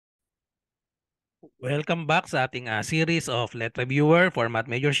Welcome back sa ating series of Let Reviewer for Math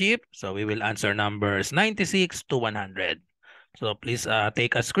Majorship. So we will answer numbers 96 to 100. So please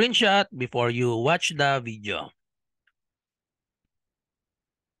take a screenshot before you watch the video.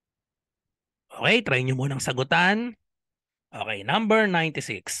 Okay, try nyo munang sagutan. Okay, number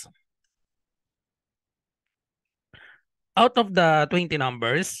 96. Out of the 20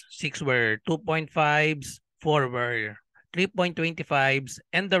 numbers, 6 were 2.5s, 4 were 3.25s,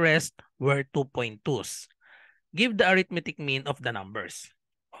 and the rest were 2.2s. Give the arithmetic mean of the numbers.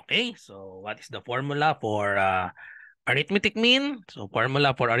 Okay, so what is the formula for arithmetic mean? So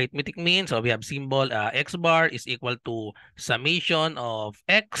formula for arithmetic mean, so we have symbol x bar is equal to summation of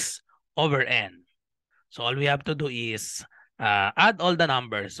x over n. So all we have to do is add all the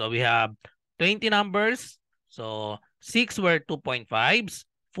numbers. So we have 20 numbers. So 6 were 2.5s,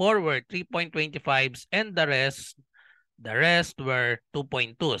 4 were 3.25s, and the rest were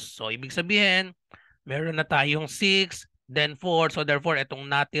 2.2s. So ibig sabihin, meron na tayong 6, then 4. So therefore, itong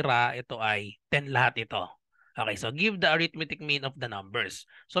natira, ito ay 10 lahat ito. Okay, so give the arithmetic mean of the numbers.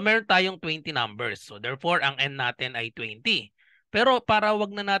 So meron tayong 20 numbers. So therefore, ang n natin ay 20. Pero para wag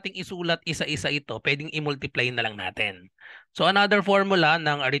na nating isulat isa-isa ito, pwedeng i-multiply na lang natin. So another formula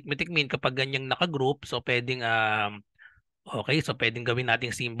ng arithmetic mean kapag ganyang nakagroup, so pwedeng okay, so pwedeng gawin nating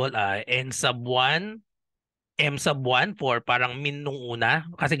symbol n sub 1, m sub 1 for parang min nung una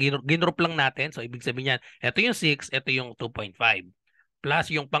kasi ginroup lang natin. So ibig sabihin niyan, ito yung 6, ito yung 2.5.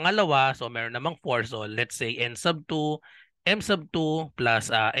 Plus yung pangalawa, so meron namang 4. So let's say n sub 2, m sub 2 plus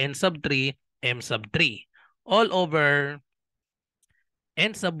n sub 3, m sub 3. All over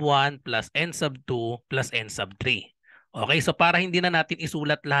n sub 1 plus n sub 2 plus n sub 3. Okay, so para hindi na natin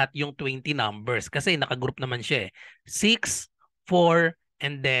isulat lahat yung 20 numbers kasi nakagroup naman siya eh. 6, 4,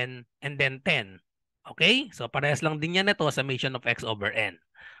 and then 10. Okay, so parehas lang din yan ito, summation of x over n.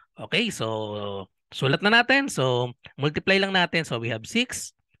 Okay, so sulat na natin. So multiply lang natin. So we have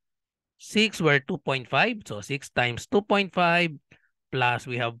 6. 6 were 2.5. So 6 times 2.5 plus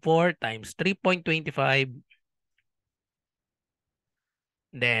we have 4 times 3.25.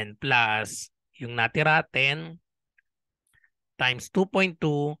 Then plus yung natira 10 times 2.2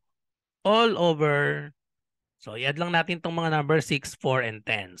 all over. So i-add lang natin itong mga number 6, 4, and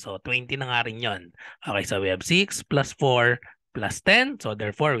 10. So 20 na nga rin yun. Okay, so we have 6 plus 4 plus 10. So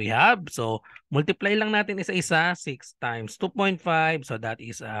therefore we have, so multiply lang natin isa-isa. 6 times 2.5. So that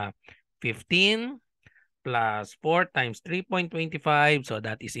is 15 plus 4 times 3.25. So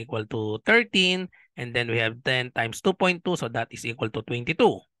that is equal to 13. And then we have 10 times 2.2. So that is equal to 22.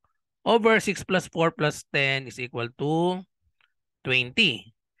 Over 6 plus 4 plus 10 is equal to 20.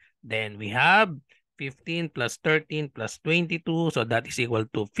 Then we have 15 plus 13 plus 22. So that is equal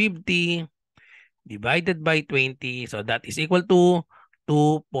to 50 divided by 20. So that is equal to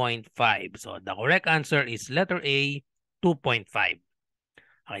 2.5. So the correct answer is letter A, 2.5. Okay,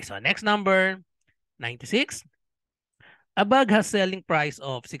 so next number, 96. A bag has selling price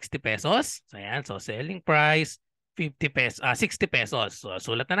of 60 pesos. So ayan, so selling price 50 pesos, 60 pesos. So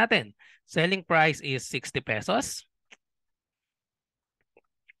sulat na natin. Selling price is 60 pesos.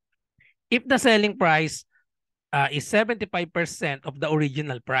 If the selling price is 75% of the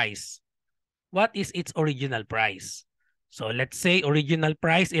original price, what is its original price? So let's say original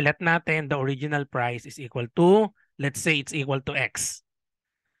price, ilat natin the original price is equal to, let's say it's equal to X.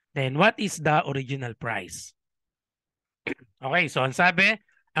 Then what is the original price? Okay, so ang sabi,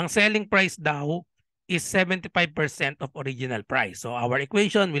 ang selling price daw is 75% of original price. So our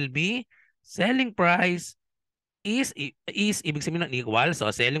equation will be selling price is ibig sabihin ng equal. So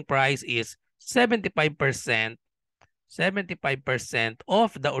selling price is 75%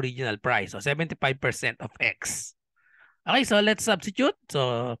 of the original price. So 75% of X. Okay, so let's substitute.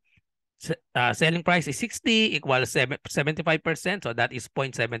 So selling price is 60 equals 75%. So that is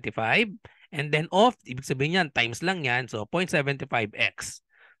 0.75. And then of, ibig sabihin yan, times lang yan. So 0.75x.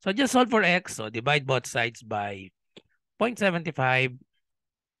 So just solve for x. So divide both sides by 0.75.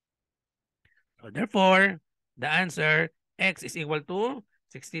 So therefore, the answer, x is equal to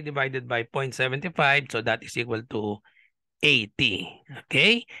 60 divided by 0.75. So that is equal to 80.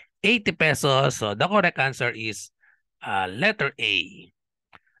 Okay? 80 pesos. So the correct answer is letter A.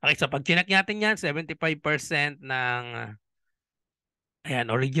 Okay, so pag chinek natin yan, 75% ng ayan,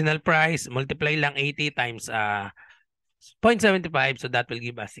 original price, multiply lang 80 times 0.75. So that will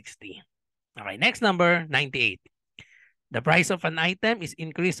give us 60. Okay, next number, 98. The price of an item is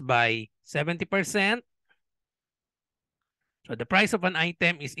increased by 70%. So the price of an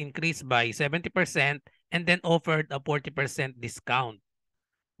item is increased by 70% and then offered a 40% discount.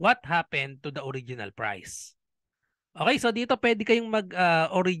 What happened to the original price? Okay, so dito pwede kayong mag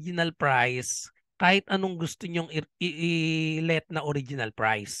original price kahit anong gusto nyong i-let na original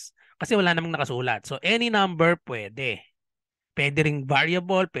price. Kasi wala namang nakasulat. So, any number pwede. Pwede ring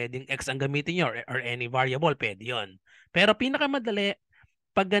variable, pwedeng X ang gamitin nyo or any variable, pwede yon. Pero pinakamadali,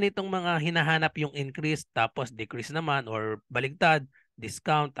 pag ganitong mga hinahanap yung increase tapos decrease naman or baligtad,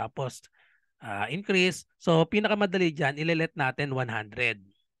 discount tapos increase. So, pinakamadali dyan, ililet natin 100.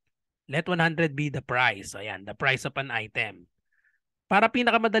 Let 100 be the price. So, ayan, the price of an item. Para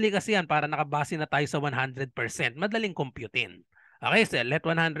pinakamadali kasi yan, para nakabase na tayo sa 100%, madaling computein. Okay, so let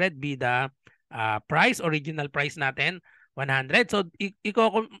 100 be the price, original price natin, 100. So,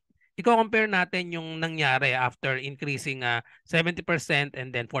 i-compare natin yung nangyari after increasing 70%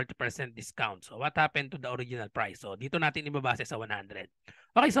 and then 40% discount. So, what happened to the original price? So, dito natin ibabase sa 100.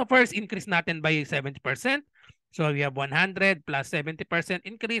 Okay, so first increase natin by 70%. So, we have 100 plus 70%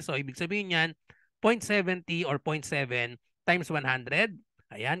 increase. So, ibig sabihin yan, 0.70 or 0.7 times 100.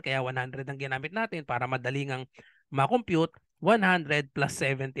 Ayan, kaya 100 ang ginamit natin para madaling ang ma-compute. 100 plus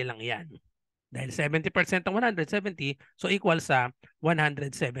 70 lang yan. Dahil 70% ng 170, so equal sa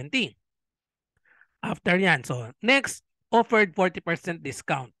 170. After yan, so next, offered 40%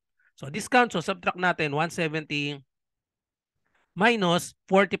 discount. So discount, so subtract natin 170 minus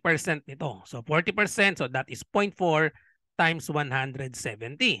 40% nito. So 40%, so that is 0.4 times 170.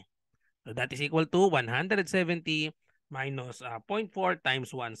 So that is equal to 170 minus 0.4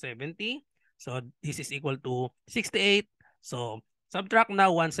 times 170. So this is equal to 68. So subtract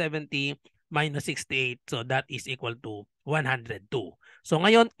now 170 minus 68. So that is equal to 102. So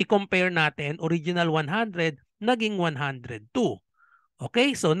ngayon, i-compare natin original 100 naging 102.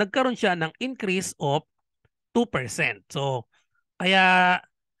 Okay, so nagkaroon siya ng increase of 2%. So kaya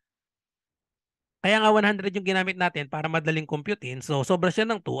nga 100 yung ginamit natin para madaling computein. So sobra siya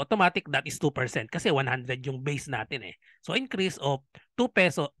ng 2, automatic that is 2% kasi 100 yung base natin eh. So increase of 2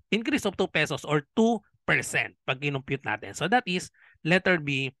 pesos or 2% pag kinumpute natin. So that is letter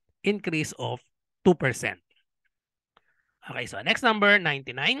B, increase of 2%. Okay, so next number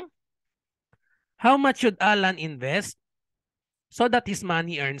 99. How much should Alan invest so that his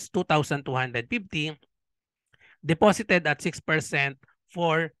money earns 2,250 deposited at 6%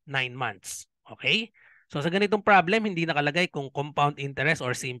 for 9 months? Okay? So sa ganitong problem, hindi nakalagay kung compound interest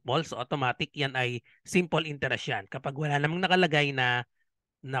or simple. So automatic yan ay simple interest yan. Kapag wala namang nakalagay na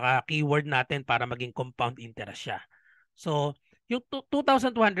naka-keyword natin para maging compound interest siya. So yung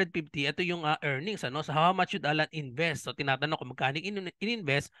 2,250, ito yung earnings. Ano? So how much should Alan invest? So tinatanong kung magkano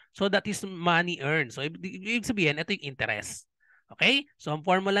in-invest so that his money earns. So ibig sabihin, ito yung interest. Okay? So ang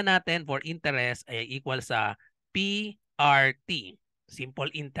formula natin for interest ay equal sa PRT. Simple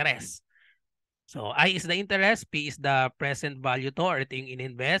interest. So I is the interest, P is the present value to or ito yung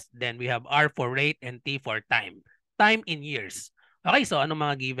in-invest. Then we have R for rate and T for time. Time in years. Okay, so ano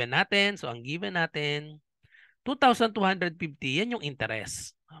mga given natin? So ang given natin, 2,250, yan yung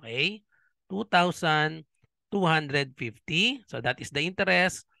interest. Okay? 2,250. So that is the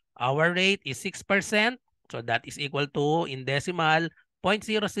interest. Our rate is 6%. So that is equal to, in decimal,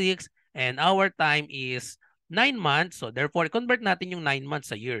 0.06. And our time is 9 months. So therefore, convert natin yung 9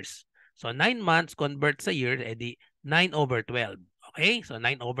 months sa years. So 9 months convert sa year, edi 9 over 12. Okay? So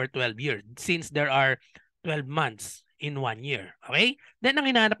 9 over 12 years since there are 12 months in 1 year. Okay? Then ang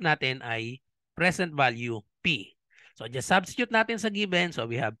hinahanap natin ay present value P. So just substitute natin sa given. So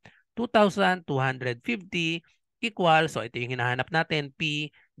we have 2,250 equal. So ito yung hinahanap natin,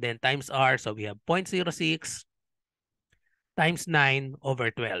 P, then times R. So we have 0.06 times 9 over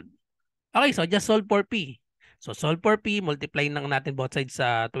 12. Okay, so just solve for P. So solve for P, multiply lang natin both sides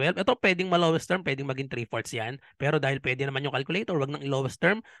sa 12. Ito pwedeng ma-lowest term, pwedeng maging 3/4 yan. Pero dahil pwede naman yung calculator, wag nang i-lowest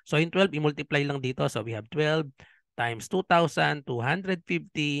term. So in 12, i-multiply lang dito. So we have 12 times 2,250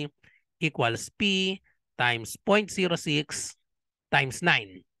 equals P times 0.06 times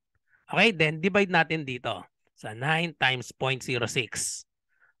 9. Okay, then divide natin dito sa 9 times 0.06.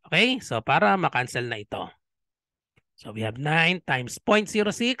 Okay, so para ma-cancel na ito. So we have 9 times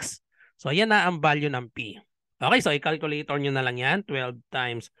 0.06. So yan na ang value ng P. Okay, so i-calculator nyo na lang yan. 12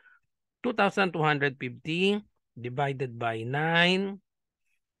 times 2,250 divided by 9.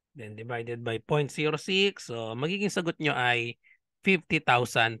 Then divided by 0.06. So magiging sagot nyo ay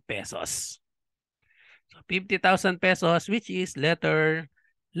 50,000 pesos. So 50,000 pesos which is letter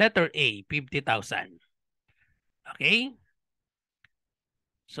A, 50,000. Okay?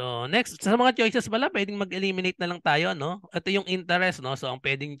 So next, sa mga choices pala, pwedeng mag-eliminate na lang tayo, no? Ito yung interest, no? So ang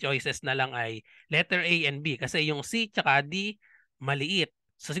pwedeng choices na lang ay letter A and B kasi yung C tsaka D maliit.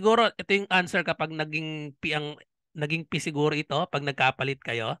 So siguro ito yung answer kapag naging P siguro ito pag nagkapalit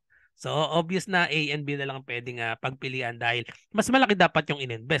kayo. So, obvious na A and B na lang ang pwedeng pagpilian dahil mas malaki dapat yung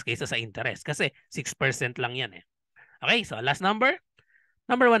in-invest kaysa sa interest kasi 6% lang yan eh. Okay, so last number.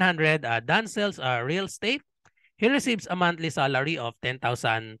 Number 100, Dan sells real estate. He receives a monthly salary of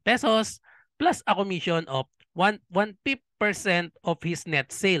 10,000 pesos plus a commission of 1/5% of his net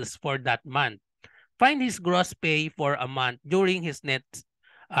sales for that month. Find his gross pay for a month during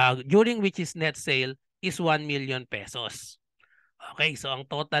which his net sale is 1 million pesos. Okay, so ang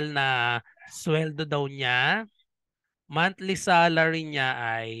total na sweldo daw niya, monthly salary niya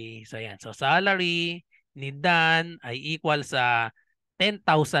ay, so yan, so salary ni Dan ay equal sa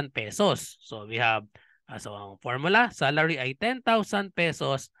 10,000 pesos. So we have, so ang formula, salary ay 10,000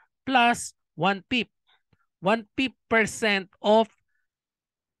 pesos plus 1/5. 1/5% of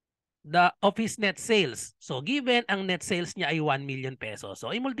his net sales. So given ang net sales niya ay 1 million pesos.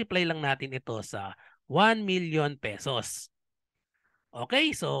 So i-multiply lang natin ito sa 1 million pesos.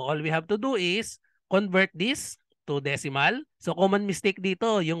 Okay, so all we have to do is convert this to decimal. So common mistake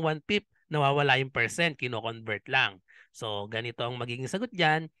dito, yung 1/5, nawawala yung percent, kino-convert lang. So ganito ang magiging sagot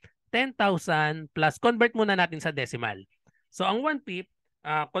dyan, 10,000 plus, convert muna natin sa decimal. So ang 1/5,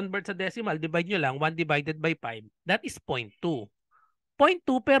 convert sa decimal, divide nyo lang, 1 divided by 5, that is 0.2.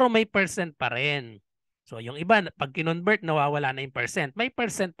 0.2 pero may percent pa rin. So yung iba, pag kinonvert, nawawala na yung percent. May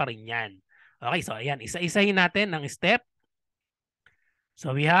percent pa rin yan. Okay, so ayan, isa-isahin natin ng step.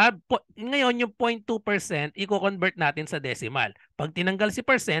 So we have, ngayon yung 0.2%, i-convert natin sa decimal. Pag tinanggal si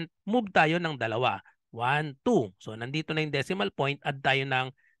percent, move tayo ng dalawa. 1, 2. So nandito na yung decimal point, add tayo ng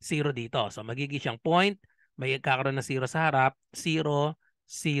 0 dito. So magiging siyang point, may kakaroon na 0 sa harap, 0,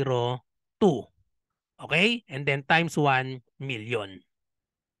 0, 2. Okay? And then times 1 million.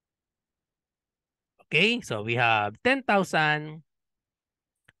 Okay? So we have 10,000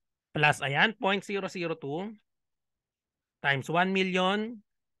 plus, ayan, 0.002 times 1 million.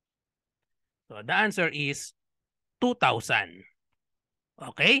 So the answer is 2,000.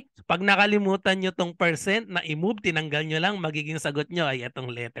 Okay? So, pag nakalimutan nyo tong percent na i-move, tinanggal nyo lang, magiging sagot nyo ay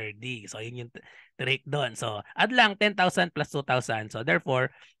itong letter D. So, yun yung trick doon. So, add lang 10,000 plus 2,000. So, therefore,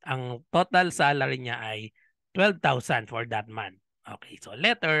 ang total salary niya ay 12,000 for that month. Okay, so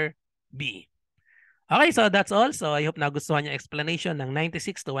letter B. Okay, so that's all. So, I hope nagustuhan yung explanation ng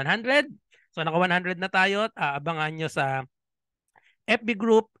 96 to 100. So, naka 100 na tayo at aabangan nyo sa FB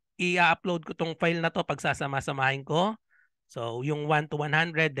group. I-upload ko tong file na to pag sasama-samahin ko. So, yung 1 to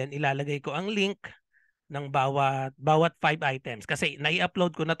 100, then ilalagay ko ang link ng bawat 5 items. Kasi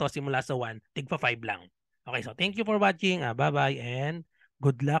nai-upload ko na to simula sa 1, tigpa 5 lang. Okay, so thank you for watching. Bye-bye and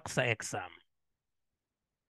good luck sa exam.